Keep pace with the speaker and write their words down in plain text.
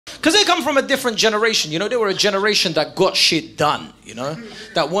Because they come from a different generation, you know? They were a generation that got shit done, you know?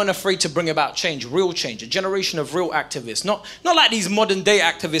 That weren't afraid to bring about change, real change. A generation of real activists. Not like these modern day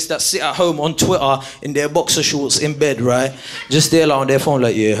activists that sit at home on Twitter in their boxer shorts in bed, right? Just there like on their phone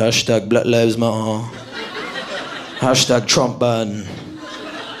like, yeah, hashtag Black Lives Matter. Hashtag Trump ban.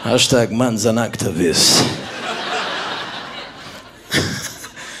 Hashtag man's an activist.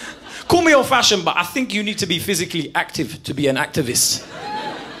 Call me old-fashioned, but I think you need to be physically active to be an activist.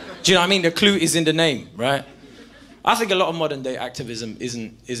 Do you know what I mean? The clue is in the name, right? I think a lot of modern-day activism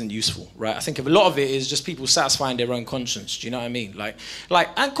isn't useful, right? I think a lot of it is just people satisfying their own conscience. Do you know what I mean? Like,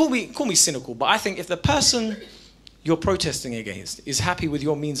 and call me cynical, but I think if the person you're protesting against is happy with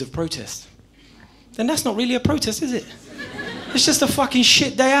your means of protest, then that's not really a protest, is it? It's just a fucking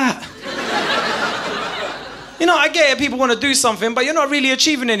shit day out. You know, I get it, people want to do something, but you're not really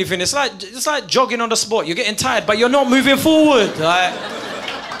achieving anything. It's like jogging on the spot. You're getting tired, but you're not moving forward. Like,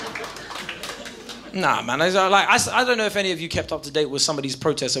 nah, man. I don't know if any of you kept up to date with some of these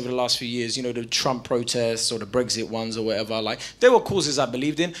protests over the last few years. You know, the Trump protests or the Brexit ones or whatever. Like, they were causes I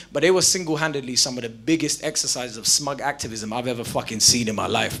believed in, but they were single-handedly some of the biggest exercises of smug activism I've ever fucking seen in my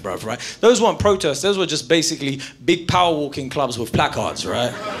life, bruv, right? Those weren't protests. Those were just basically big power walking clubs with placards,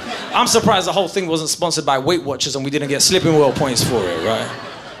 right? I'm surprised the whole thing wasn't sponsored by Weight Watchers and we didn't get slipping wheel points for it, right?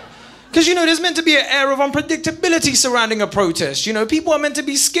 Because, you know, there's meant to be an air of unpredictability surrounding a protest. You know, people are meant to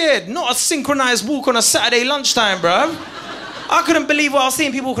be scared, not a synchronized walk on a Saturday lunchtime, bruv. I couldn't believe what I was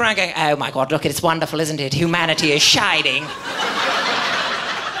seeing. People crying, going, oh my God, look, it's wonderful, isn't it? Humanity is shining.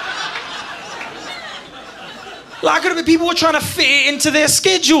 Like, people were trying to fit it into their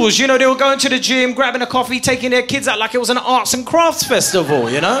schedules. You know, they were going to the gym, grabbing a coffee, taking their kids out like it was an arts and crafts festival,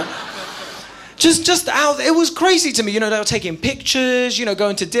 you know? Just out, it was crazy to me. You know, they were taking pictures, you know,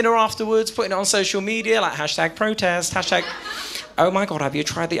 going to dinner afterwards, putting it on social media, like hashtag protest, hashtag, oh my God, have you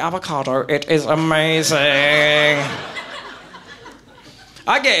tried the avocado? It is amazing.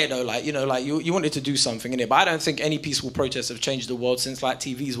 I get it though, like, you know, like you wanted to do something in it, but I don't think any peaceful protests have changed the world since like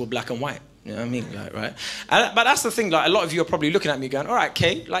TVs were black and white. You know what I mean? Like, right? But that's the thing, like, a lot of you are probably looking at me going, all right,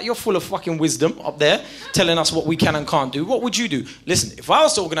 Kae, like, you're full of fucking wisdom up there, telling us what we can and can't do. What would you do? Listen, if I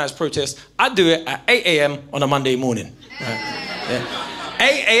was to organise protests, I'd do it at 8 a.m. on a Monday morning. Right? Yeah.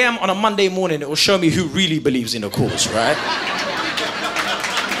 8 a.m. on a Monday morning, it will show me who really believes in the cause, right?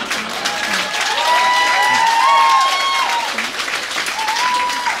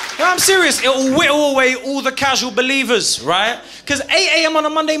 I'm serious, it will whittle away all the casual believers, right? Because 8 a.m. on a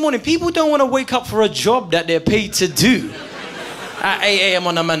Monday morning, people don't want to wake up for a job that they're paid to do at 8 a.m.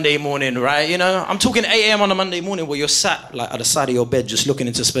 on a Monday morning, right? You know, I'm talking 8 a.m. on a Monday morning where you're sat like at the side of your bed just looking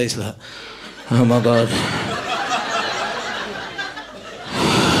into space like, oh my God.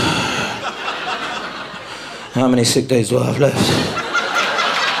 How many sick days do I have left?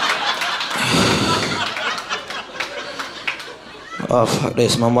 Oh, fuck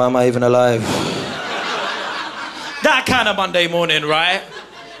this, man. Why am I even alive? That kind of Monday morning, right?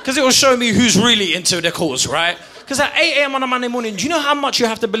 Because it will show me who's really into the cause, right? Because at 8 a.m. on a Monday morning, do you know how much you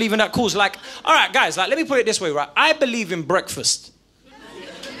have to believe in that cause? Like, all right, guys, like, let me put it this way, right? I believe in breakfast.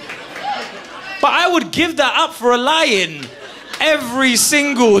 But I would give that up for a lie-in every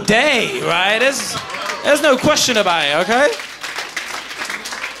single day, right? There's no question about it, okay?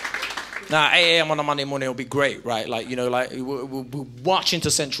 Now, 8 a.m. on a Monday morning will be great, right? Like, you know, like, we'll march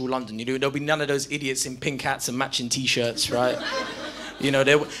into central London, you know, there'll be none of those idiots in pink hats and matching T-shirts, right? You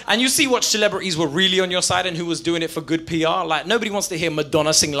know, and you see what celebrities were really on your side and who was doing it for good PR. Like, nobody wants to hear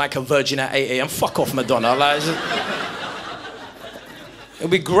Madonna sing like a virgin at 8 a.m. Fuck off, Madonna. Like, it'll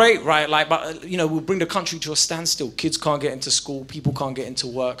be great, right? Like, but, you know, we'll bring the country to a standstill. Kids can't get into school, people can't get into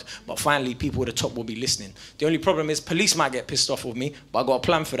work, but finally people at the top will be listening. The only problem is police might get pissed off with me, but I got a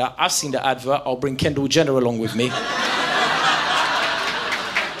plan for that. I've seen the advert. I'll bring Kendall Jenner along with me.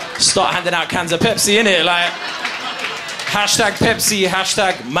 Start handing out cans of Pepsi, innit? Like, hashtag Pepsi,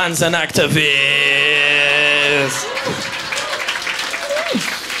 hashtag man's an activist.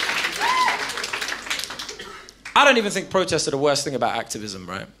 I don't even think protests are the worst thing about activism,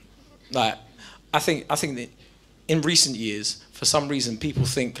 right? Like, I think that in recent years, for some reason, people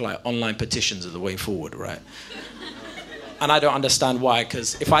think like online petitions are the way forward, right? And I don't understand why,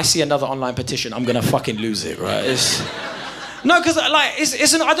 because if I see another online petition, I'm gonna fucking lose it, right? No, because like,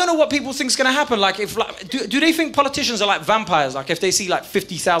 I don't know what people think's gonna happen. Like, if like, do they think politicians are like vampires? Like, if they see like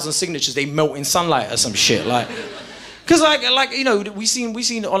 50,000 signatures, they melt in sunlight or some shit, like. Because, like, you know, we've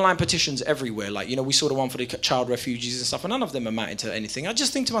seen online petitions everywhere. Like, you know, we saw the one for the child refugees and stuff, and none of them amounted to anything. I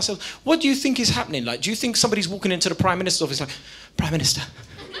just think to myself, what do you think is happening? Like, do you think somebody's walking into the Prime Minister's office like, Prime Minister?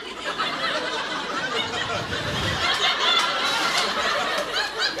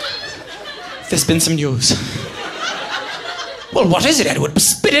 There's been some news. Well, what is it, Edward?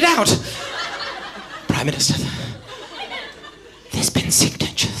 Spit it out. Prime Minister, there's been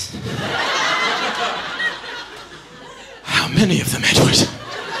signatures. How many of them, Edward?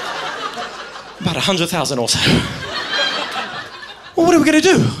 About 100,000 or so. Well, what are we going to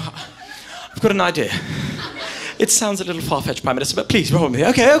do? I've got an idea. It sounds a little far-fetched, Prime Minister, but please, roll with me.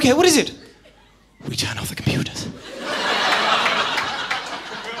 Okay, what is it? We turn off the computers.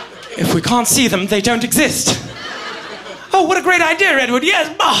 If we can't see them, they don't exist. Oh, what a great idea, Edward.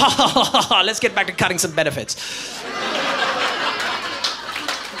 Yes. Let's get back to cutting some benefits.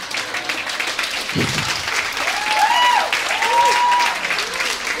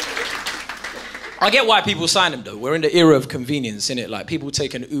 I get why people sign them, though. We're in the era of convenience, innit? Like, people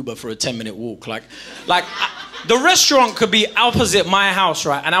take an Uber for a 10-minute walk. Like the restaurant could be opposite my house,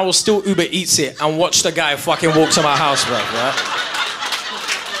 right? And I will still Uber Eats it and watch the guy fucking walk to my house, bro, right?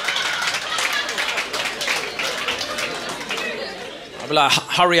 Like,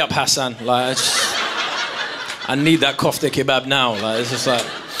 hurry up, Hassan. Like, I need that kofta kebab now. Like, it's just like...